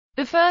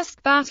The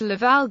First Battle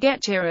of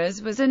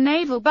Algeciras was a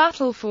naval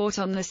battle fought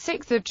on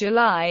 6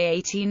 July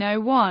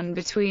 1801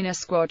 between a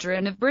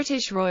squadron of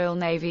British Royal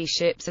Navy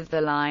ships of the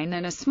line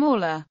and a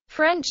smaller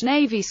French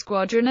Navy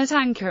squadron at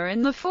anchor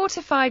in the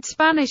fortified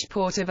Spanish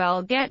port of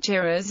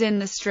Algeciras in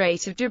the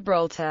Strait of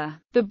Gibraltar.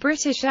 The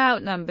British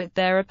outnumbered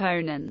their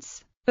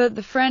opponents, but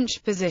the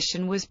French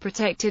position was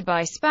protected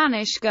by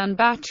Spanish gun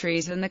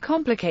batteries and the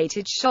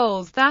complicated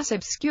shoals that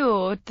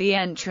obscured the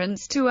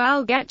entrance to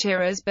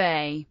Algeciras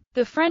Bay.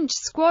 The French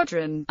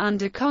squadron,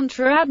 under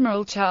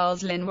Contra-Admiral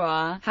Charles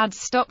Lenoir, had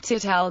stopped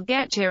at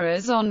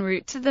Algeciras en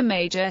route to the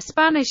major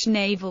Spanish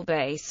naval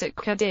base at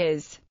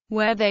Cadiz,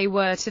 where they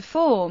were to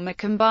form a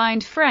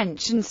combined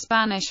French and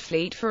Spanish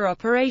fleet for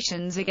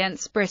operations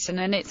against Britain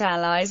and its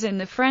allies in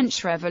the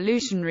French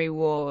Revolutionary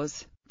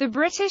Wars. The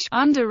British,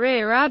 under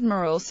Rear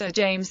Admiral Sir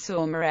James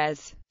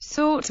Saumarez,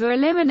 sought to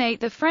eliminate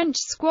the French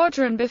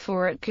squadron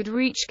before it could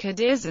reach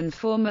Cadiz and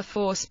form a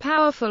force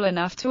powerful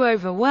enough to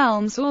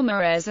overwhelm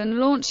Saumarez and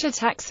launch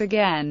attacks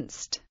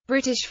against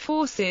British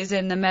forces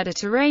in the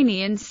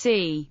Mediterranean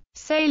Sea.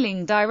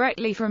 Sailing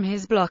directly from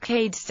his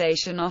blockade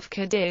station off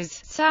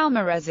Cadiz,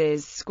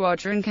 Saumarez's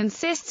squadron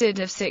consisted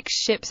of 6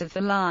 ships of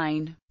the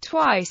line,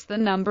 twice the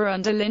number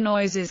under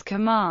Lenoir's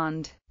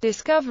command.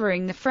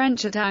 Discovering the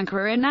French at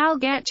anchor in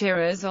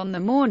Algeciras on the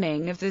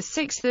morning of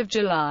 6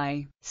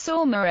 July,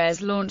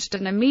 Saumarez launched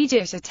an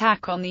immediate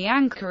attack on the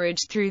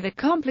anchorage through the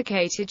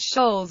complicated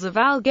shoals of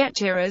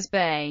Algeciras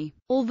Bay.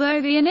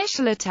 Although the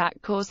initial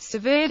attack caused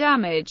severe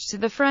damage to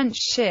the French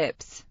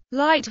ships,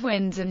 light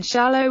winds and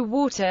shallow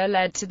water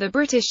led to the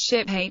British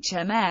ship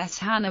HMS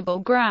Hannibal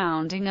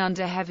grounding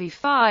under heavy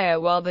fire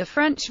while the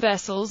French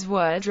vessels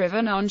were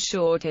driven on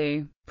shore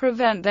to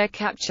prevent their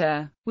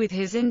capture. With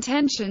his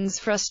intentions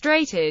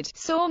frustrated,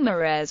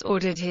 Saumarez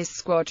ordered his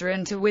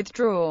squadron to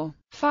withdraw,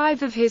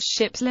 5 of his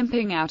ships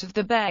limping out of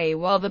the bay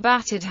while the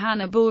battered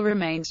Hannibal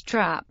remained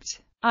trapped.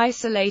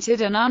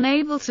 Isolated and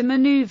unable to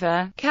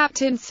maneuver,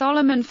 Captain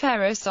Solomon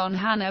Ferris on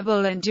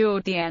Hannibal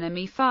endured the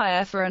enemy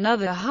fire for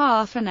another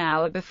half an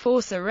hour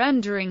before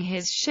surrendering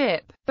his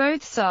ship.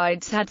 Both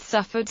sides had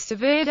suffered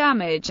severe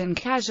damage and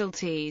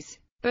casualties,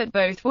 but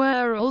both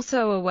were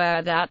also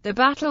aware that the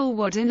battle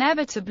would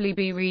inevitably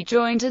be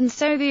rejoined, and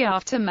so the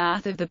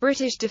aftermath of the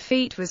British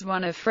defeat was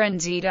one of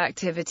frenzied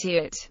activity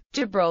at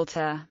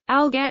Gibraltar,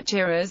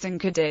 Algeciras and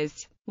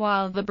Cadiz.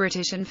 While the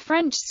British and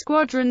French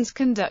squadrons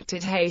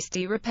conducted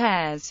hasty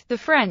repairs, the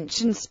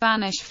French and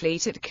Spanish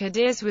fleet at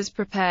Cadiz was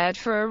prepared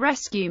for a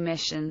rescue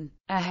mission.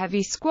 A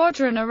heavy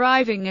squadron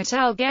arriving at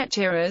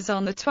Algeciras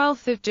on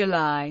 12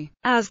 July,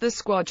 as the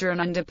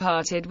squadron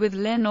departed with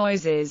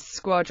Lenoir's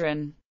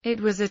squadron. It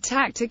was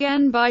attacked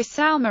again by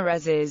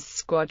Saumarez's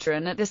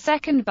squadron at the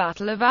Second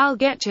Battle of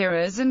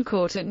Algeciras and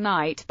caught at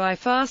night by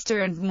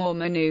faster and more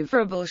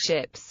maneuverable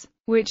ships,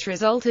 which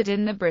resulted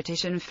in the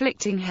British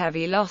inflicting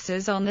heavy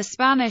losses on the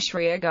Spanish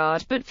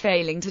rearguard but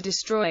failing to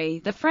destroy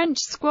the French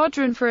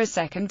squadron for a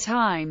second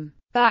time.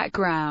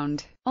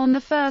 Background: on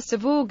 1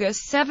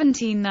 August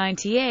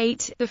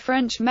 1798, the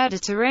French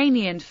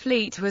Mediterranean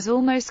fleet was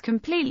almost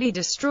completely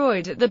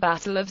destroyed at the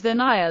Battle of the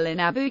Nile in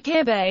Abu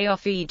Qir Bay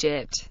off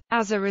Egypt.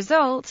 As a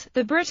result,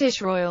 the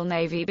British Royal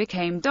Navy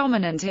became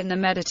dominant in the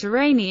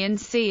Mediterranean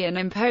Sea and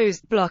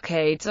imposed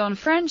blockades on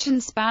French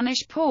and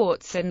Spanish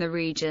ports in the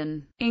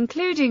region,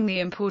 including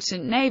the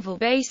important naval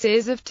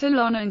bases of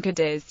Toulon and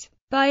Cadiz.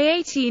 By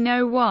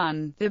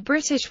 1801, the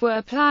British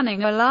were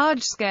planning a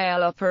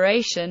large-scale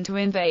operation to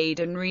invade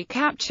and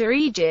recapture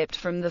Egypt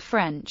from the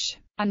French,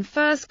 and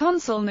First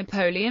Consul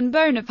Napoleon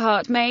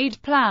Bonaparte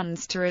made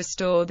plans to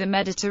restore the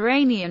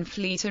Mediterranean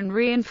fleet and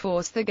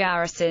reinforce the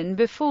garrison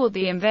before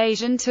the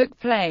invasion took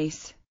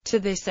place. To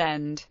this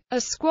end, a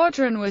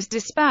squadron was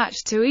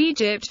dispatched to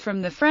Egypt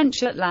from the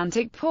French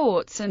Atlantic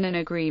ports and an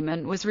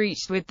agreement was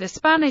reached with the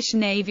Spanish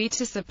Navy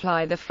to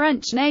supply the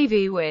French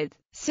Navy with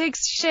 6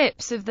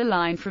 ships of the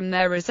line from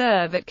their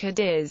reserve at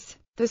Cadiz.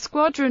 The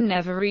squadron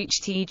never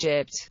reached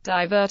Egypt,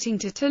 diverting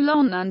to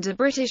Toulon under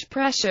British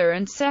pressure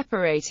and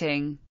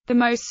separating the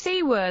most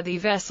seaworthy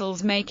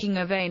vessels, making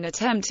a vain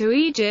attempt to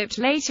Egypt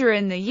later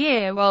in the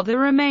year while the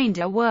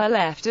remainder were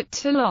left at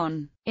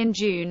Toulon. In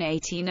June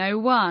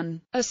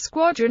 1801, a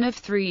squadron of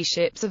 3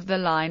 ships of the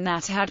line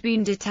that had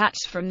been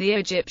detached from the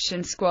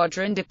Egyptian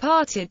squadron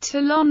departed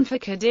Toulon for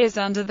Cadiz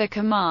under the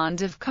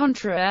command of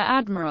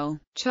Contra-Admiral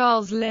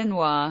Charles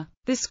Lenoir.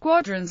 The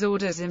squadron's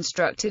orders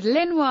instructed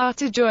Lenoir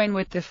to join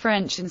with the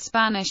French and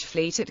Spanish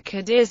fleet at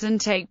Cadiz and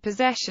take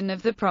possession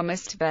of the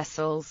promised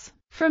vessels.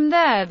 From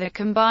there the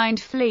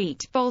combined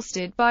fleet,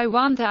 bolstered by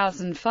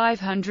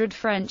 1,500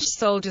 French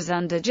soldiers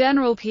under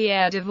General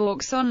Pierre de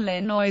Vaux on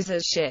Lenoir's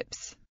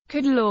ships,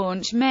 could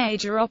launch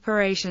major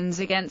operations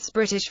against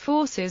British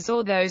forces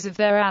or those of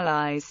their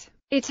allies.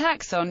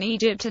 Attacks on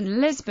Egypt and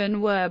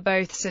Lisbon were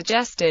both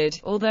suggested,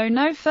 although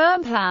no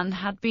firm plan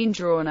had been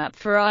drawn up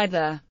for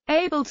either.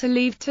 Able to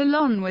leave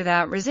Toulon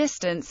without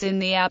resistance in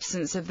the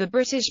absence of the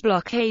British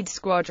blockade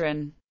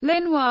squadron,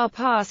 Linois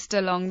passed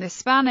along the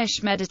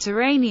Spanish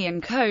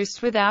Mediterranean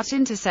coast without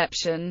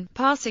interception,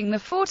 passing the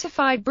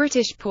fortified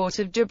British port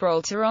of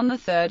Gibraltar on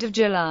 3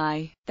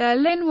 July. There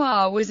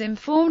Linois was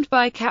informed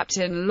by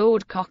Captain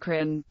Lord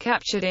Cochrane,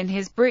 captured in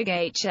his brig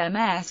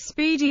HMS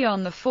Speedy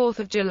on 4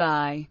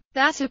 July,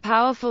 that a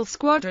powerful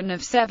squadron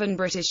of 7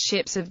 British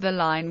ships of the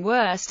line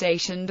were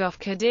stationed off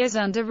Cadiz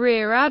under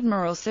Rear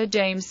Admiral Sir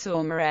James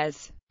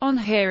Saumarez. On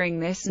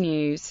hearing this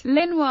news,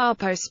 Linois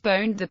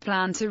postponed the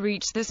plan to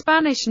reach the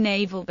Spanish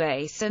naval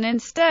base and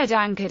instead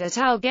anchored at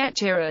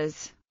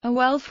Algeciras, a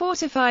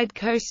well-fortified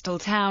coastal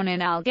town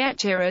in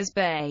Algeciras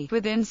Bay,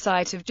 within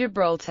sight of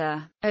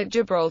Gibraltar. At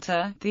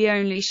Gibraltar, the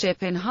only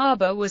ship in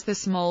harbour was the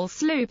small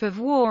sloop of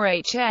war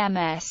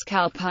HMS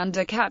Calpe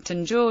under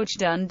Captain George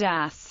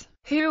Dundas,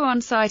 who on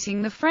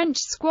sighting the French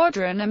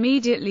squadron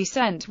immediately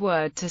sent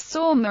word to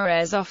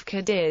Saumarez off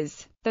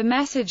Cadiz. The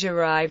message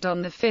arrived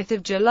on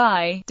 5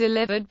 July,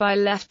 delivered by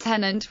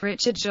Lieutenant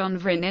Richard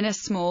Jonvrin in a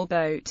small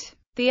boat.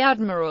 The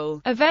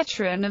admiral, a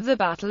veteran of the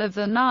Battle of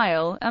the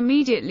Nile,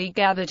 immediately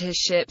gathered his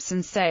ships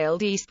and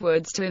sailed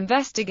eastwards to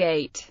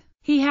investigate.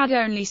 He had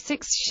only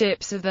 6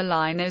 ships of the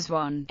line as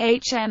one,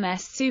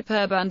 HMS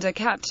Superb under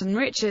Captain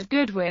Richard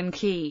Goodwin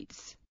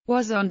Keats,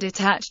 was on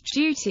detached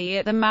duty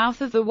at the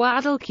mouth of the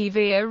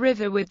Guadalquivir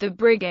River with the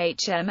brig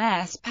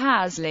HMS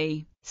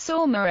Pasley.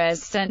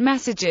 Saumarez sent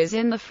messages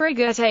in the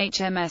frigate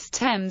HMS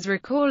Thames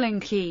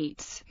recalling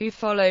Keats, who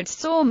followed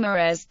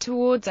Saumarez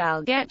towards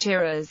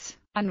Algeciras,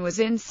 and was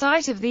in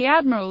sight of the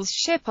admiral's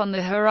ship on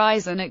the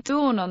horizon at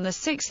dawn on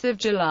 6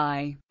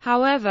 July.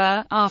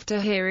 However,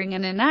 after hearing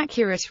an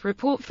inaccurate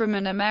report from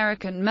an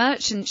American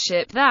merchant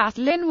ship that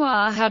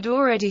Linois had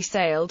already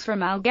sailed from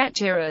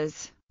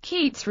Algeciras,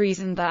 Keats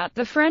reasoned that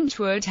the French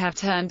would have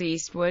turned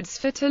eastwards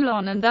for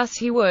Toulon and thus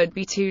he would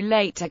be too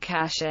late to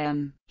catch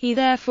him. He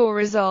therefore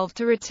resolved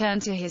to return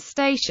to his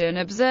station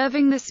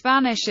observing the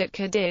Spanish at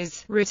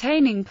Cadiz,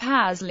 retaining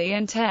Pasley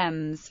and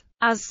Thames.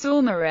 As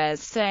Saumarez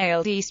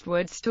sailed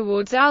eastwards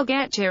towards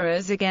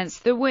Algeciras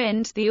against the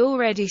wind, the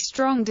already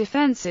strong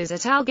defences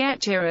at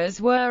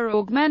Algeciras were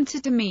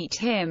augmented to meet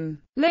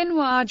him.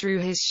 Linois drew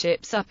his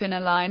ships up in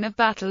a line of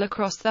battle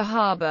across the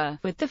harbour,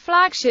 with the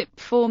flagship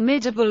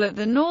Formidable at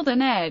the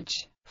northern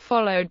edge,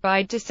 followed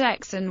by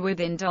Dessex and with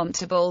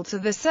Indomitable to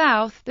the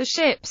south, the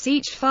ships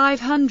each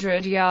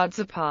 500 yards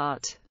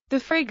apart. The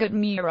frigate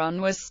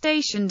Muron was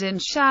stationed in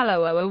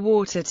shallower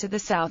water to the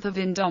south of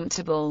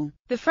Indomitable.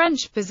 The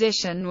French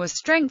position was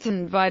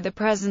strengthened by the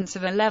presence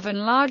of 11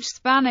 large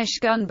Spanish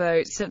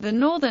gunboats at the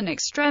northern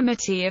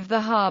extremity of the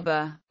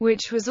harbour,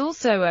 which was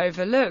also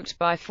overlooked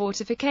by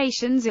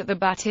fortifications at the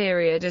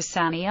Bateria de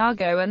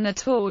Santiago and the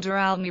Torre de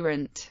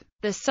Almirante.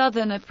 The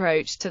southern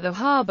approach to the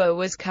harbour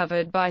was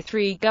covered by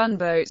 3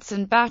 gunboats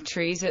and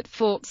batteries at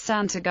Fort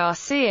Santa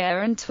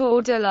Garcia and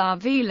Torre de la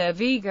Villa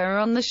Viga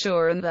on the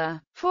shore and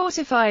the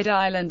fortified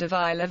island of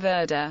Isla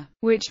Verde,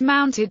 which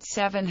mounted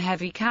 7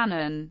 heavy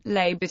cannon,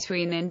 lay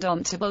between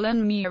Indomitable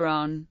and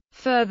Muron.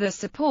 Further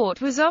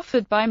support was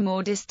offered by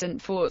more distant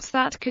forts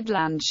that could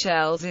land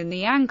shells in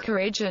the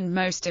anchorage and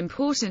most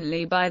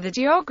importantly by the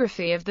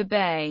geography of the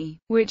bay,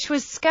 which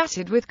was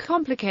scattered with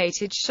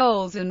complicated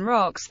shoals and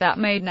rocks that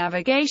made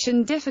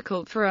navigation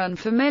difficult for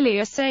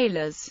unfamiliar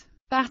sailors.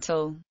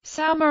 Battle.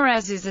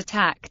 Saumarez's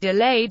attack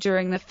delayed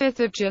during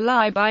 5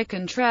 July by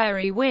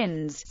contrary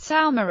winds.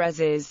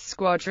 Saumarez's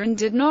squadron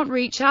did not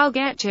reach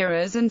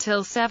Algeciras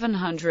until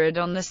 700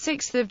 on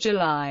 6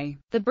 July.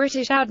 The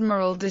British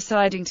admiral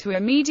deciding to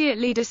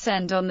immediately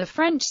descend on the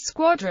French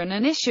squadron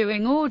and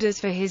issuing orders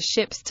for his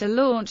ships to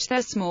launch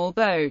their small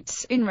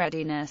boats, in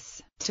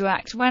readiness to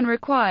act when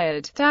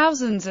required.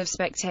 Thousands of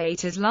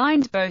spectators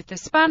lined both the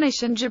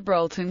Spanish and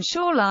Gibraltar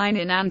shoreline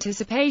in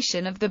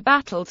anticipation of the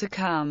battle to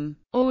come.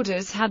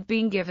 Orders had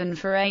been given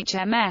for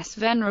HMS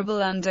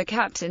Venerable under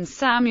Captain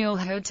Samuel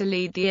Hood to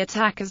lead the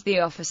attack as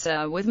the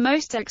officer with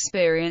most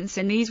experience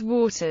in these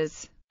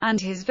waters, and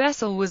his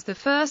vessel was the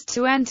first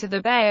to enter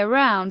the bay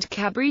around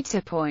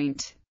Cabrita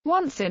Point.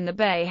 Once in the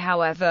bay,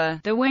 however,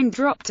 the wind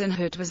dropped and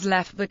Hood was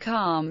left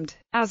becalmed.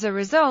 As a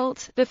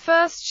result, the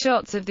first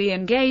shots of the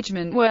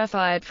engagement were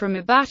fired from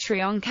a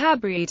battery on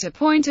Cabrita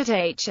Point at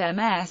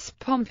HMS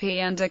Pompey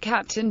under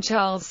Captain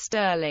Charles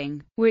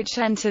Sterling, which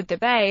entered the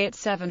bay at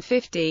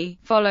 7:50,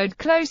 followed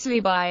closely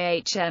by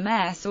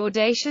HMS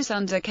Audacious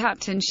under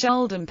Captain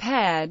Sheldon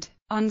Peard.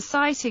 On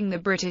sighting the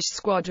British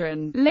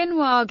squadron,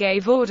 Linois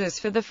gave orders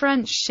for the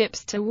French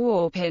ships to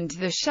warp into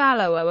the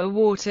shallower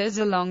waters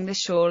along the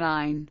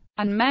shoreline,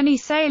 and many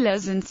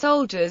sailors and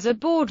soldiers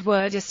aboard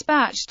were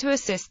dispatched to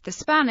assist the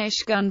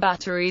Spanish gun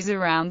batteries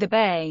around the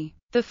bay.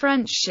 The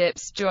French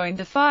ships joined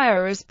the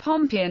fire as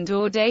Pompey and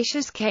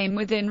Audacious came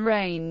within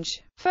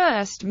range.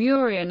 First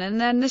Muron and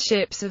then the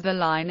ships of the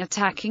line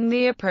attacking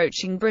the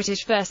approaching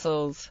British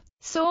vessels.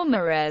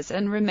 Saumarez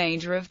and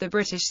remainder of the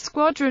British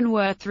squadron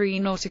were 3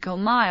 nautical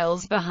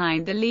miles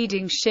behind the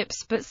leading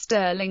ships, but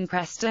Sterling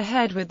pressed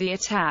ahead with the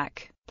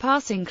attack.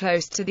 passing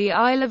close to the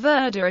Isle of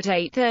Verde at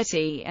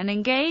 8:30 and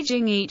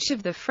engaging each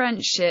of the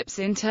French ships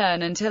in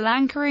turn until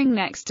anchoring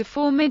next to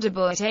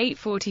Formidable at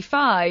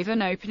 8:45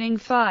 and opening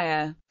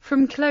fire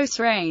from close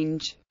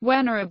range.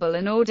 Venerable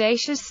and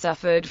Audacious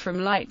suffered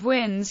from light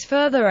winds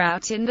further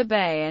out in the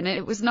bay, and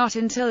it was not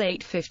until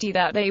 8:50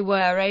 that they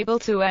were able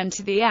to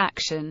enter the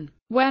action.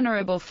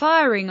 Venerable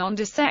firing on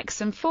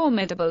Dessex and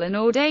Formidable and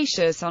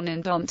Audacious on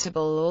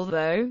Indomitable,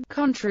 although,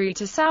 contrary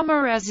to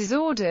Saumarez's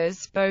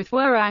orders, both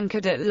were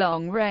anchored at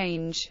long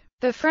range.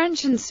 The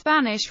French and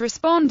Spanish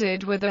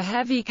responded with a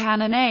heavy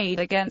cannonade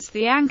against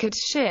the anchored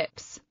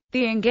ships,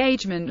 the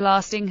engagement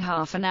lasting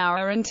half an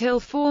hour until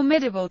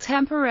Formidable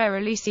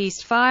temporarily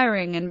ceased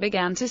firing and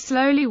began to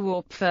slowly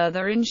warp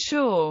further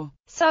inshore.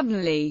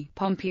 Suddenly,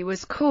 Pompey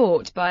was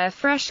caught by a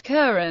fresh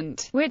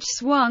current, which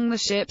swung the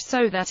ship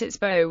so that its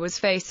bow was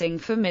facing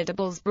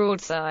Formidable's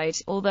broadside,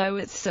 although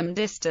at some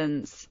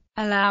distance,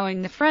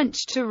 allowing the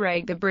French to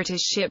rake the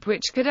British ship,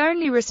 which could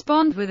only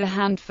respond with a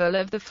handful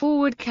of the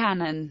forward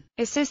cannon.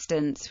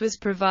 Assistance was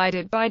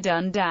provided by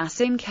Dundas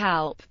in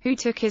Calpe, who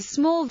took his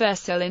small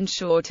vessel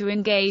inshore to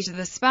engage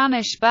the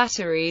Spanish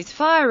batteries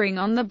firing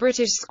on the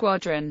British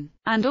squadron,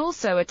 and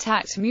also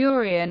attacked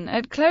Murian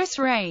at close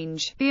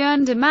range, the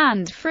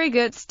undermanned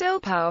frigate still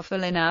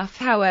powerful enough,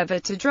 however,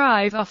 to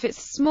drive off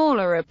its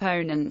smaller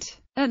opponent.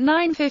 At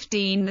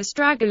 9:15 the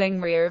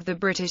straggling rear of the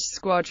British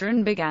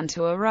squadron began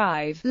to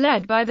arrive,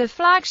 led by the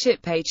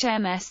flagship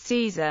HMS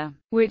Caesar,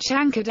 which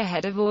anchored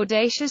ahead of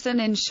Audacious and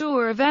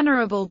inshore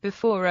Venerable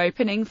before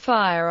opening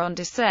fire on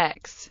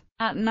Dessex.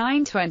 At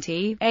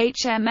 9:20,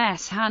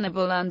 HMS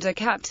Hannibal under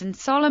Captain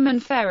Solomon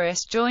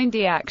Ferris joined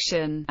the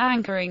action,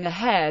 anchoring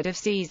ahead of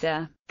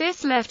Caesar.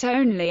 This left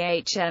only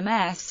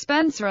HMS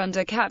Spencer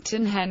under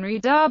Captain Henry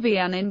Darby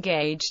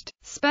unengaged.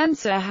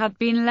 Spencer had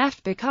been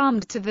left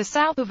becalmed to the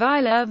south of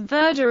Isle of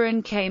Verde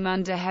and came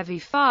under heavy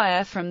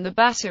fire from the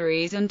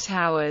batteries and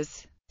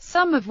towers,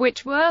 some of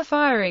which were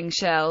firing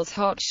shells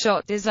hot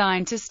shot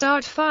designed to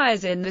start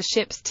fires in the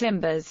ship's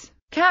timbers.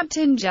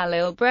 Captain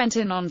Jalil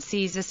Brenton on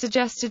Caesar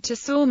suggested to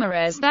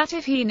Saumarez that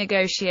if he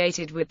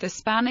negotiated with the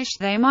Spanish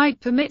they might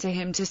permit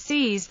him to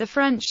seize the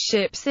French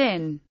ships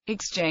in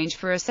exchange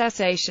for a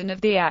cessation of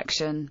the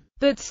action,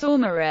 but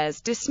Saumarez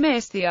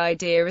dismissed the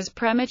idea as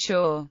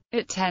premature.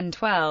 At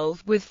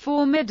 10:12, with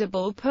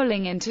Formidable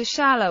pulling into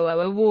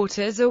shallower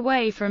waters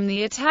away from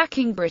the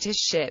attacking British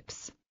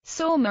ships,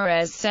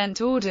 Saumarez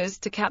sent orders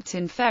to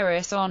Captain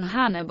Ferris on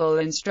Hannibal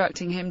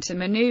instructing him to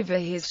maneuver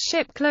his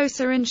ship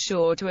closer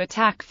inshore to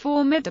attack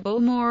Formidable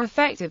more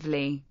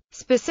effectively.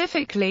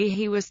 Specifically,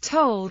 he was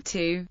told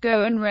to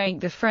go and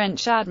rake the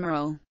French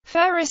admiral.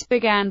 Ferris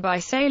began by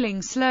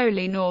sailing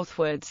slowly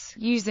northwards,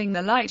 using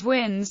the light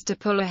winds to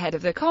pull ahead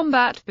of the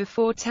combat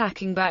before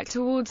tacking back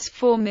towards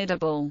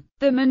Formidable.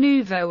 The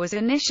maneuver was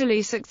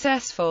initially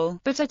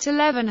successful, but at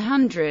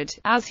 1100,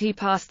 as he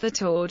passed the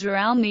Tour de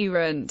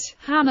Almirante,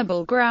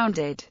 Hannibal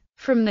grounded.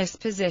 From this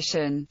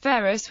position,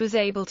 Ferris was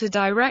able to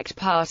direct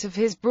part of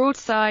his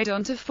broadside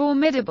onto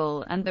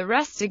Formidable and the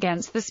rest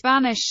against the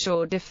Spanish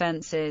shore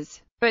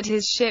defences. But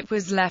his ship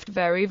was left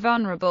very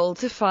vulnerable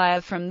to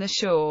fire from the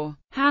shore.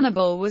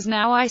 Hannibal was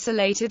now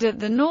isolated at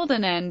the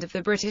northern end of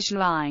the British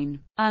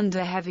line,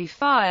 under heavy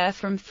fire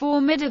from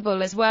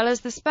Formidable as well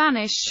as the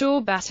Spanish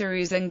shore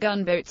batteries and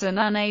gunboats, and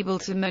unable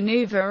to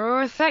maneuver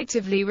or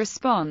effectively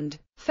respond.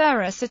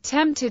 Ferris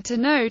attempted to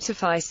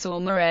notify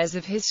Saumarez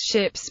of his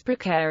ship's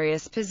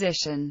precarious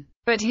position,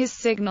 but his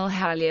signal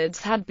halyards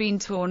had been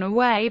torn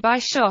away by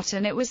shot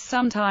and it was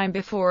some time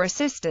before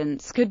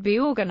assistance could be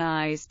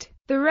organized.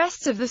 The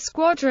rest of the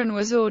squadron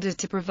was ordered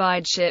to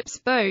provide ship's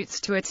boats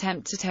to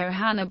attempt to tow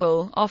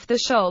Hannibal off the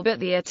shoal,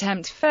 but the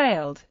attempt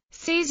failed,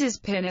 Caesar's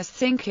pinnace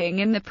sinking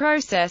in the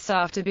process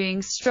after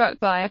being struck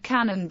by a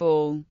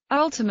cannonball.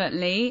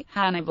 Ultimately,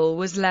 Hannibal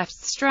was left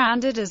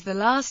stranded as the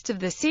last of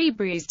the sea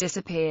breeze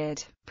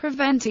disappeared,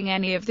 preventing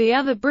any of the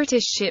other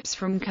British ships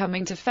from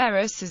coming to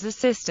Ferris's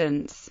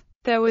assistance.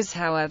 There was,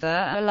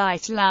 however, a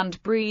light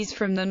land breeze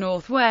from the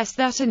northwest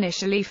that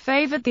initially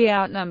favored the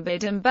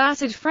outnumbered and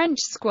battered French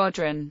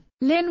squadron.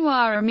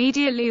 Linois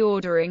immediately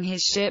ordering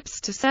his ships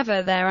to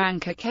sever their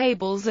anchor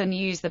cables and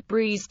use the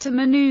breeze to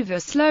maneuver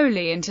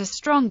slowly into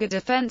stronger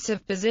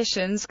defensive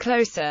positions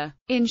closer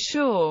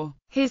inshore.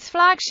 His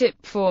flagship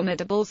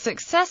Formidable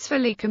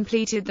successfully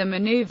completed the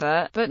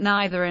maneuver, but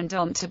neither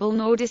Indomitable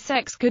nor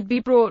Dessex could be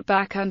brought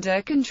back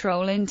under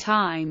control in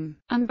time,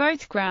 and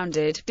both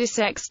grounded,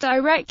 Dessex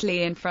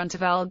directly in front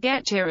of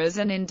Algeciras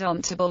and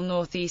Indomitable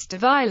northeast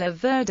of Isle of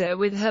Verde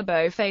with her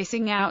bow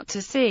facing out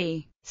to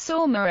sea.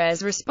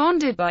 Saumarez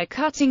responded by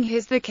cutting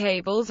the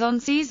cables on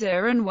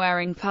Caesar and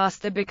wearing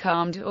past the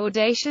becalmed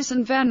Audacious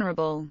and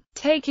Venerable,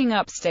 taking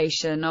up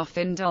station off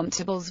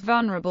Indomitable's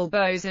vulnerable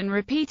bows and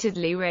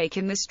repeatedly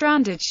raking the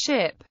stranded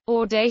ship.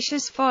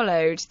 Audacious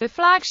followed the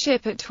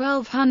flagship at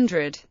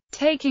 1200,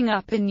 taking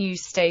up a new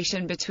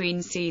station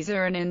between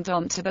Caesar and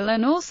Indomitable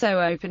and also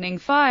opening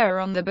fire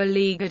on the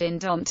beleaguered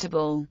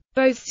Indomitable.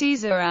 Both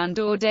Caesar and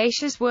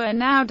Audacious were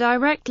now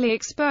directly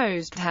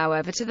exposed,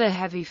 however, to the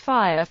heavy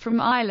fire from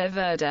Isla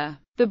Verde.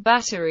 The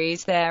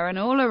batteries there and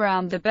all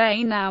around the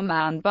bay, now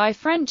manned by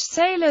French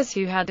sailors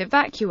who had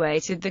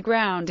evacuated the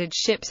grounded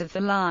ships of the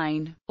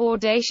line,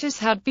 Audacious,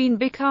 had been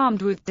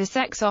becalmed with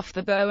D6 off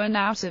the bow and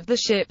out of the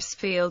ship's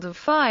field of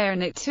fire,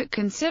 and it took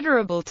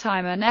considerable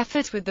time and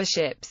effort with the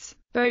ship's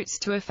boats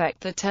to effect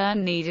the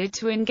turn needed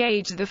to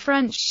engage the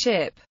French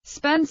ship.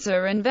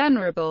 Spencer and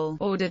Venerable,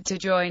 ordered to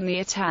join the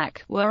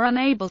attack, were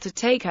unable to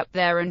take up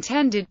their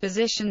intended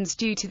positions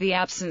due to the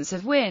absence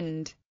of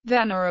wind.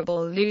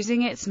 Venerable,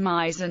 losing its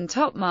mizen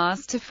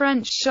topmast to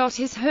French shot,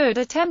 his hood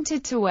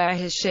attempted to wear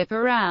his ship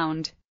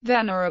around.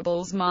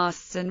 Venerable's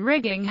masts and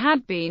rigging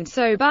had been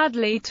so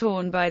badly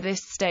torn by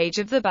this stage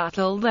of the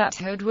battle that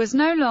Hood was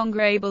no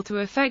longer able to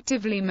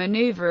effectively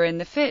maneuver in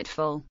the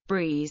fitful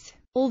breeze,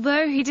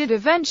 although he did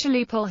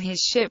eventually pull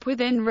his ship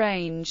within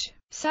range.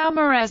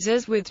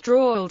 Saumarez's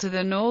withdrawal to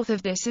the north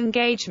of this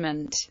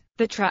engagement.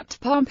 The trapped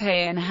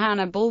Pompey and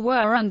Hannibal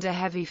were under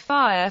heavy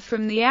fire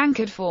from the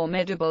anchored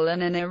Formidable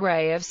and an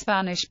array of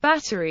Spanish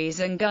batteries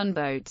and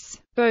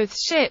gunboats, both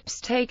ships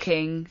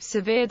taking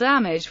severe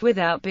damage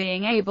without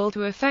being able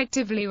to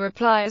effectively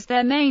reply as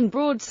their main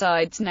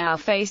broadsides now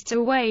faced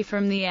away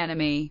from the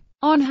enemy.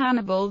 On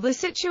Hannibal the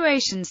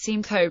situation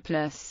seemed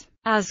hopeless.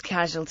 As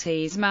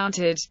casualties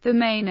mounted, the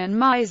main and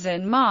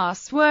mizen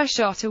masts were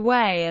shot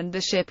away and the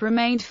ship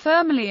remained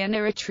firmly and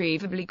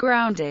irretrievably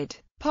grounded.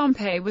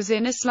 Pompey was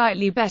in a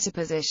slightly better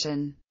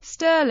position.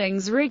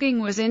 Sterling's rigging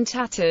was in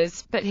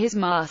tatters, but his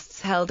masts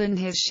held and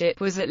his ship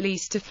was at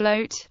least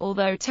afloat,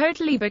 although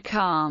totally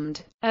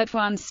becalmed. At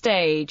one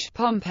stage,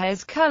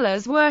 Pompey's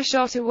colours were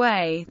shot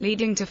away,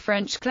 leading to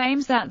French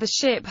claims that the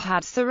ship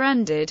had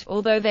surrendered,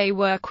 although they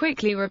were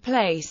quickly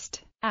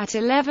replaced. At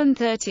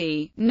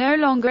 11:30, no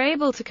longer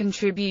able to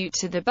contribute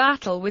to the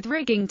battle with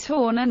rigging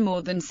torn and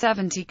more than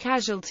 70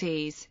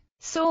 casualties,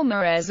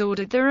 Saumarez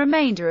ordered the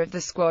remainder of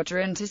the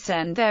squadron to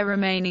send their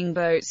remaining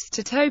boats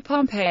to tow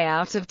Pompey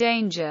out of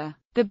danger,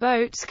 the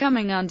boats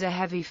coming under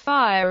heavy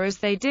fire as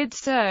they did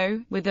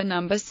so, with a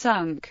number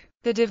sunk.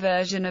 The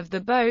diversion of the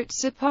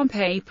boats at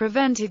Pompey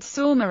prevented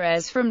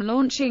Saumarez from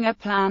launching a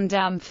planned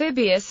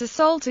amphibious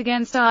assault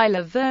against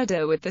Isla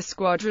Verde with the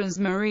squadron's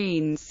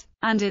marines,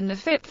 and in the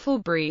fitful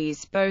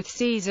breeze, both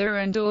Caesar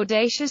and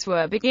Audacious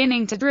were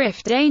beginning to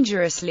drift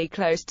dangerously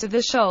close to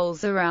the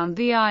shoals around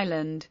the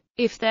island.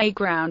 If they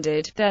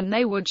grounded, then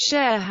they would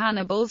share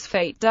Hannibal's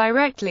fate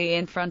directly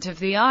in front of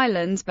the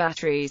island's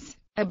batteries.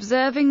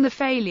 Observing the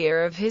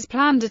failure of his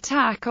planned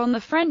attack on the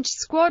French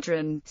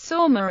squadron,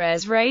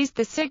 Saumarez raised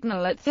the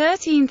signal at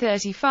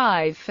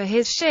 13:35 for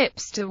his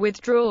ships to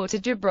withdraw to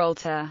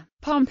Gibraltar.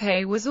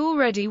 Pompey was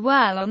already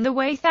well on the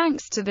way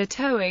thanks to the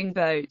towing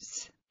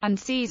boats, and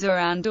Caesar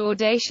and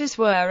Audacious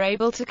were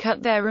able to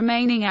cut their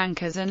remaining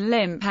anchors and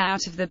limp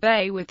out of the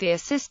bay with the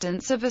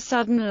assistance of a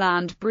sudden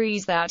land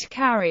breeze that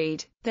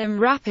carried them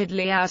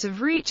rapidly out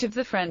of reach of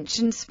the French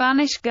and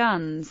Spanish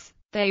guns.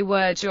 They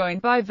were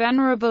joined by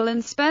Venerable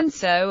and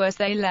Spencer as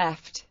they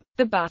left,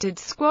 the battered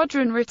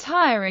squadron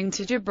retiring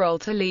to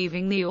Gibraltar,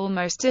 leaving the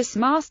almost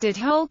dismasted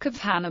hulk of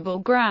Hannibal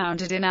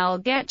grounded in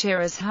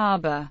Algeciras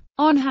harbour.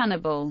 On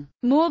Hannibal,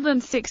 more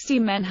than 60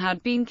 men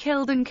had been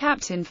killed, and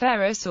Captain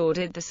Ferris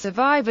ordered the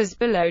survivors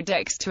below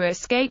decks to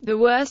escape the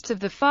worst of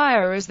the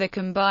fire as the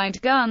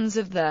combined guns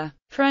of the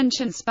French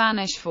and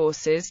Spanish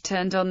forces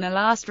turned on the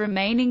last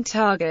remaining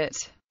target,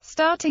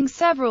 starting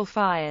several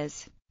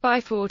fires. By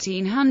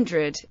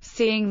 1400,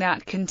 seeing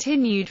that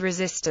continued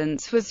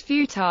resistance was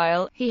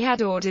futile, he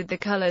had ordered the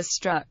colours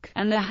struck,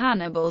 and the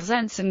Hannibal's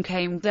ensign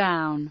came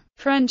down.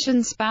 French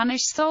and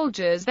Spanish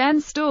soldiers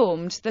then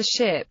stormed the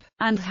ship,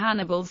 and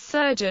Hannibal's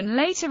surgeon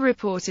later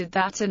reported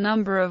that a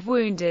number of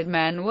wounded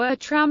men were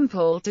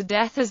trampled to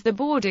death as the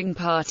boarding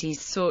parties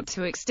sought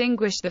to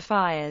extinguish the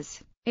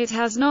fires. It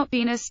has not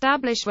been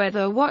established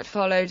whether what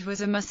followed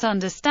was a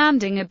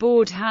misunderstanding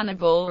aboard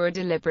Hannibal or a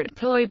deliberate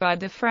ploy by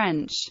the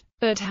French,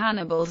 but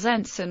Hannibal's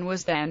ensign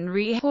was then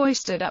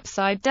re-hoisted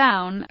upside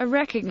down, a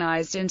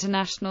recognized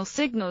international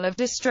signal of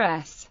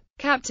distress.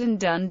 Captain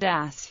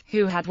Dundas,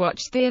 who had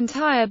watched the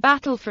entire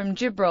battle from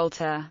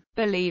Gibraltar,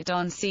 believed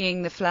on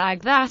seeing the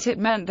flag that it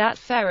meant that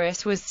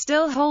Ferris was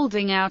still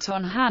holding out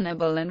on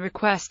Hannibal and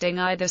requesting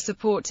either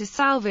support to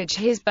salvage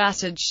his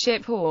battered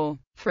ship or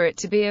for it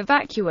to be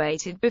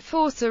evacuated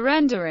before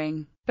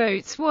surrendering.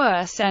 Boats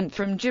were sent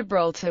from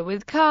Gibraltar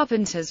with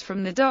carpenters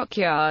from the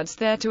dockyards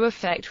there to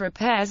effect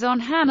repairs on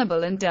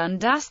Hannibal, and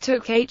Dundas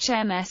took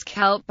HMS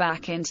Kelp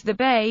back into the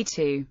bay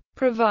to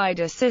provide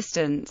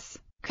assistance,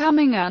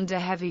 coming under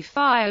heavy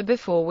fire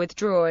before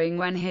withdrawing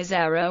when his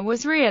error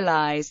was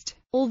realized,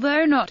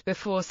 although not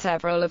before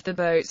several of the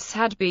boats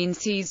had been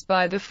seized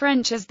by the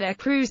French as their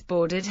crews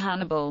boarded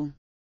Hannibal.